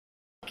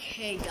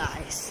Okay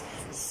guys,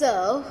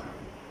 so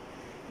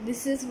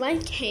this is my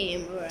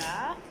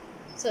camera.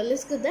 So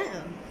let's go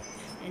down.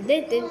 And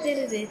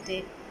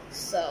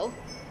so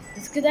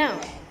let's go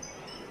down.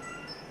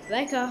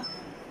 Leica,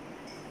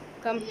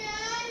 come.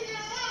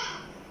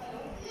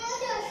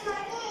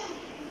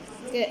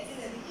 Okay,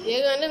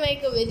 we're gonna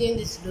make a video in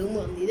this room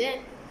only then.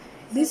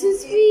 This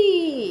is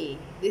me.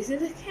 This is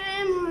the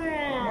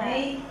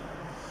camera.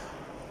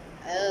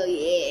 Oh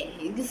yeah,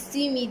 you can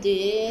see me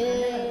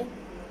there.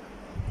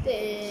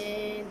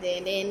 Okay,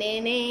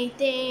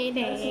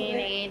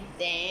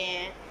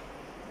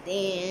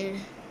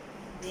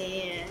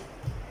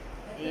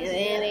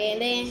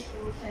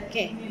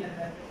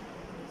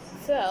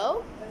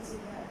 so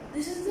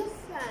this is the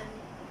fan.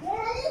 Where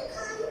are you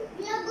coming?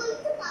 We are going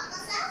to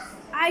Papa's house.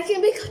 I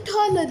can be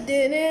taller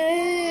than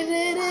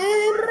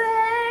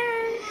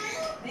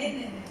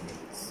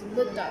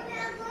super tall.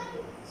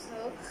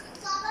 So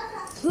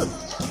Papa's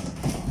house.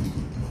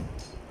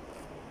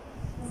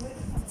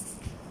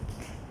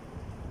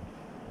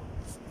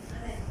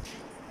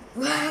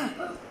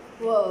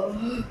 whoa.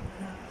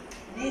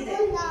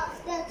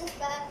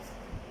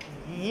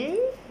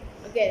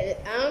 Okay,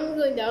 I'm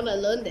going down to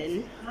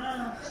London.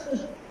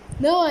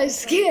 No, I'm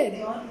scared.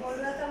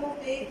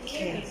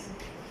 Okay.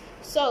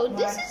 So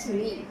this is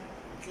me,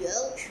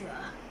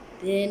 Joshua.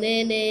 Okay,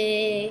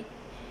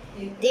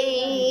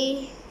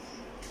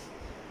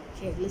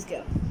 let's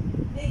go.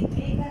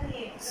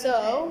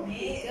 So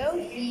we go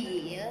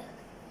here.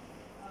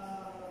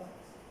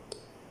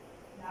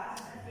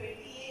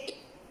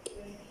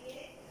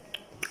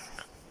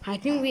 I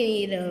think we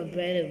need a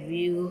better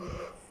view.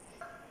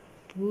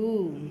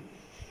 Boom.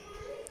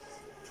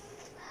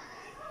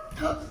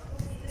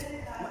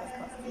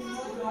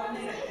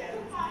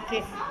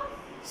 Okay,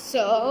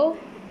 so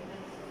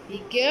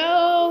we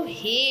go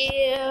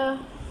here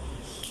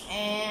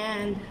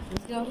and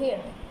let's go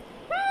here.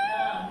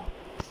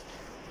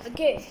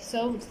 Okay,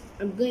 so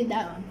I'm going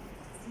down.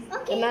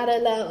 Okay. We're not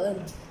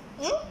alone.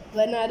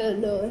 We're not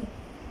alone.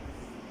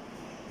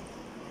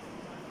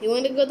 You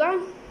want to go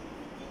down?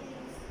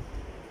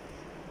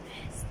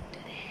 Let's do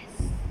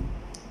this.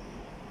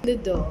 The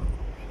door.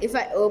 If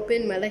I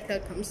open, Malika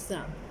comes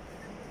down.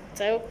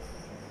 So.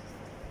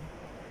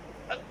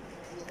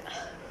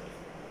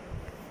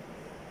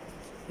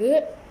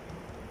 Good.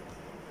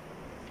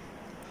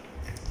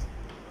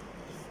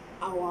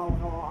 Ow, ow,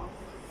 ow, ow.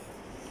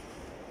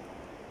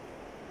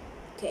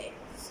 Okay,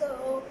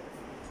 so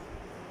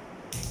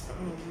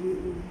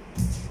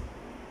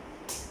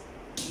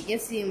you can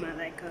see my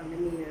like on the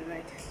mirror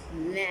right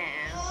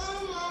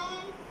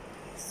now.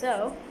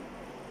 So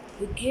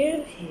we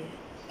get here.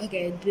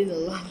 Okay, it's been a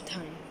long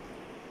time.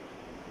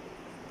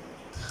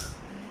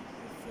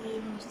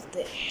 Almost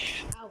there.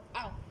 Ow,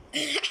 ow.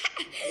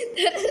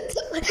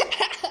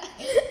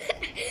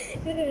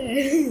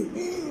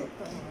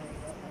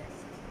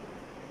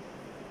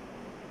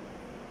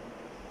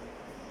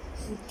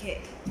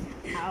 Okay,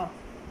 how?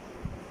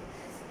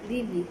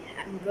 Leave me.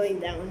 I'm going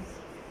down.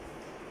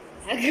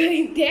 I'm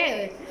going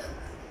down.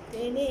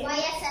 Why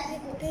are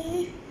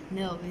you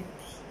No, with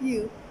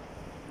you.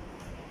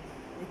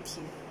 With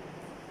you.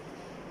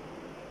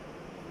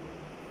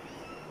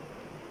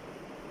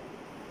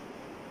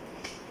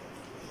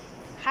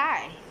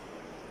 Hi.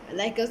 I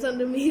like us on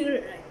the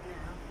mirror right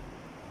now.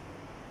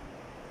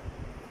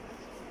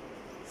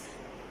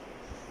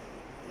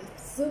 I'm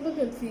super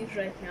confused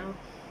right now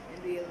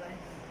in real life.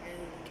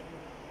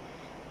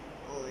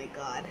 Oh my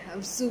god,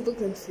 I'm super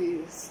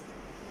confused.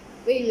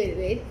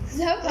 Wait.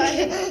 Stop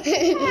running.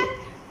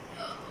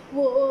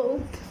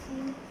 Whoa.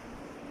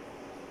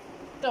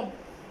 Come.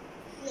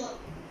 No.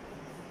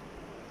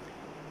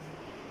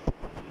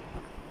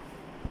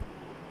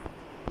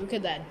 Look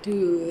at that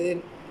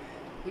dude.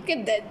 Look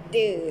at that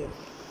dude.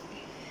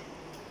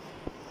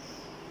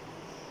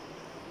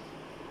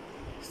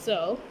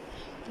 So,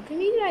 look at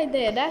me right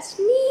there. That's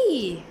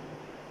me.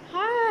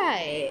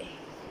 Hi.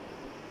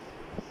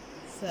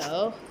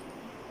 So,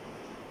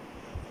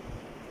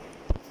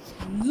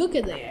 look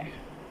at there.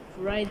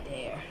 Right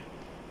there.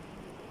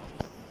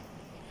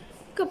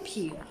 Look up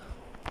here.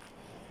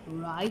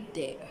 Right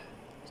there.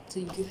 So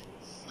you can...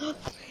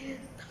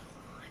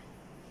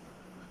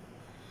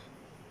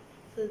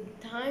 So the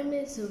time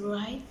is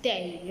right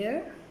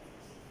there.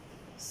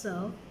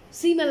 So,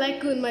 see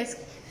Malika in my...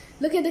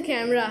 Look at the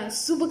camera,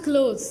 super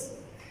close.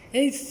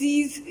 And it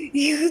sees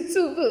you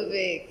super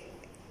big.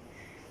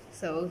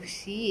 So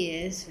she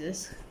is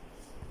just...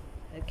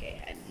 Okay,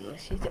 I don't know what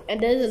she's doing.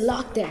 And there's a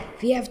lock there.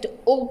 We have to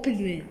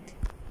open it.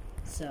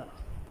 So,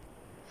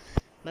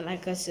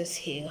 Malika's just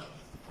here.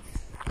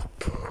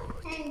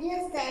 And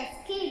just the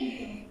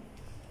escape.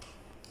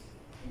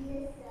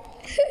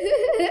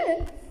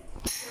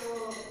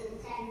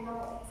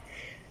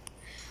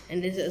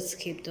 And there's an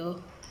escape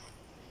door.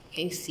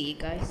 Can you see it,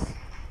 guys?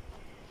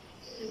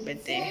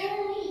 Right there.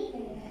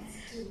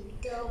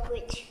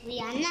 Which we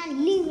are not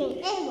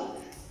leaving ever.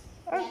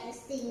 We are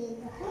staying in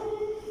the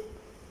home.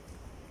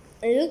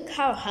 And look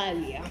how high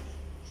we are.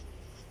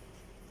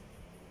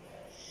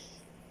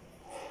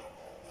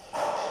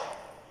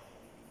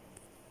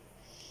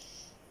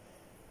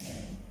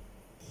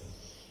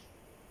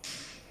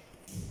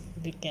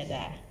 Look at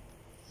that.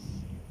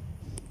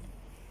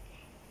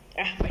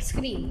 Ah, my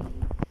screen.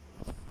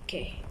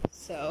 Okay,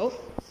 so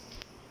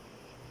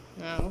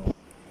now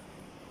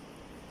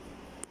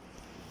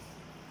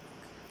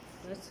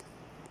let's.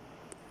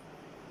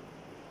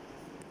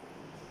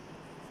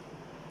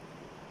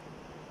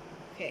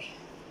 Okay.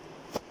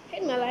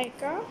 Hey,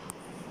 Malaika.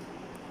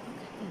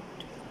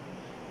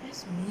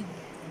 That's me,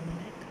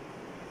 Malaika.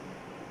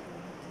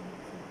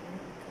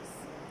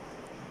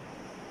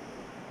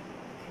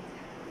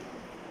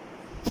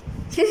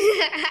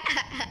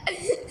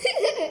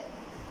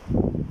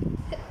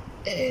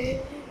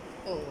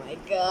 Oh my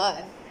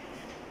god.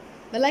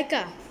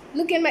 Malaika,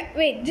 look at my.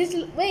 Wait, just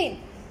wait.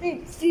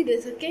 Wait, see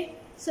this, okay?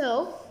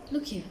 So,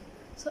 look here.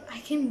 So, I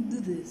can do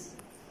this.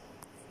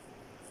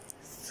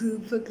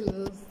 Super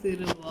close to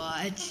the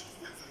watch.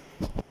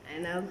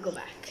 And I'll go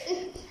back.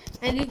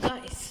 And you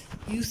guys,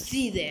 you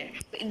see there,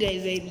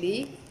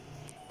 wait,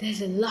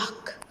 there's a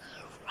lock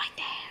right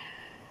there.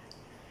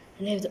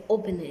 And I have to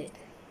open it.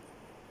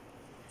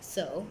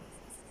 So,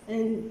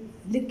 and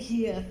look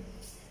here.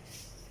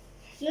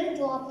 Don't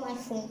drop my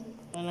phone.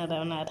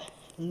 I'm not.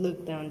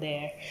 Look down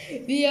there.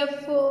 We are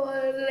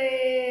falling.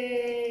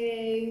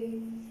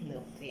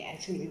 No, we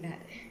actually not.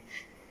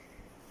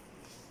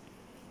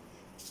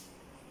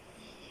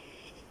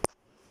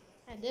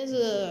 And there's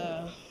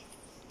a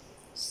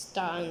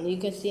star, and you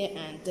can see an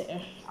ant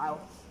there. Ow.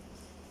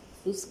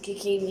 Who's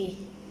kicking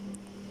me?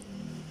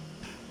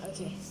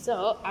 Okay,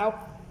 so ow.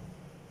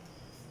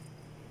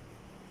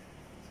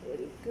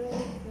 Very good.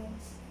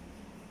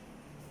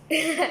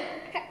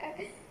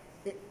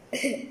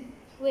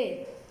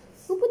 Wait,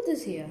 who put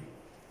this here?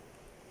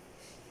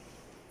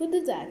 Who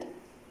did that?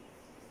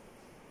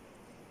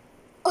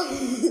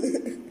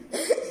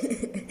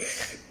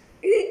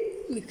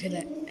 Look at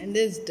that. And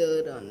there's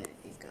dirt on it.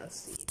 You can't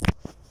see.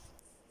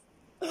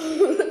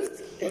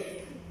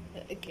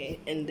 Okay,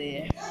 and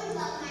there.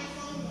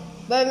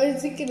 But I'm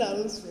thinking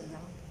almost right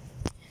now.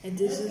 And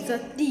this is a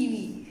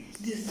TV.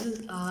 This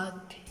is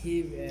our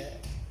TV.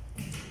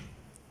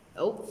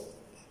 Oh.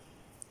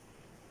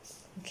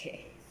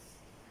 Okay.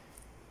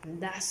 And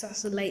that's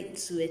also light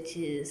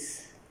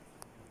switches.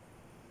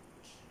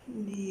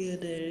 Here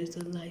there is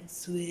a light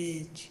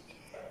switch.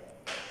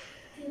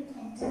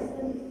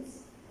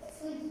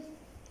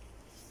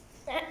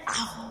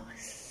 Ow!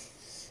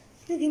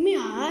 Give me a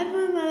hard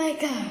one,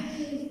 Malaika.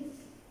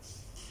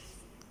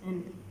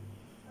 And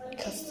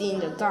Kirsty in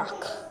the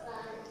dark.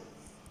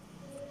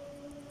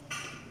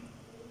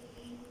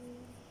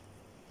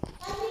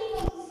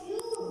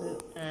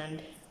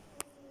 And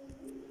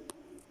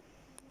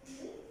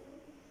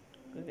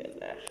look at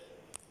that.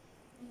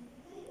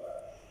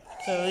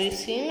 So you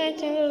see my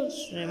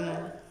channel's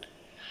remote.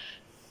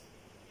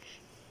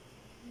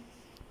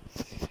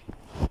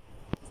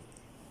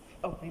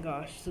 Oh my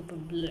gosh, super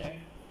blur.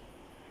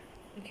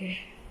 Okay.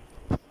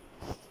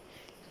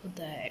 So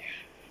there.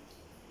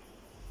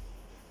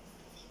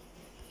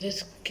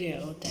 Let's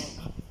go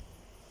down.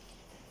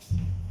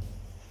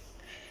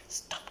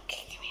 Stop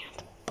kicking me on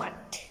the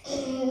butt.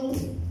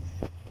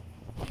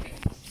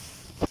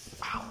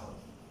 Ow.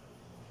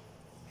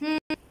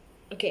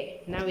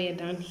 Okay, now we are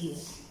down here.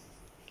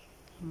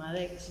 My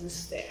legs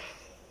is there.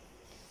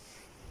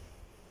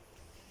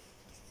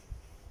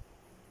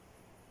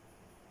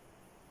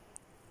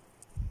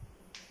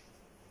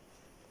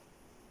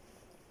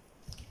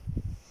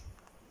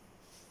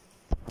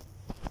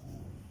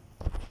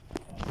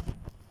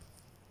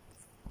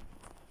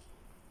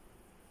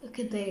 Look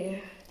at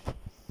there.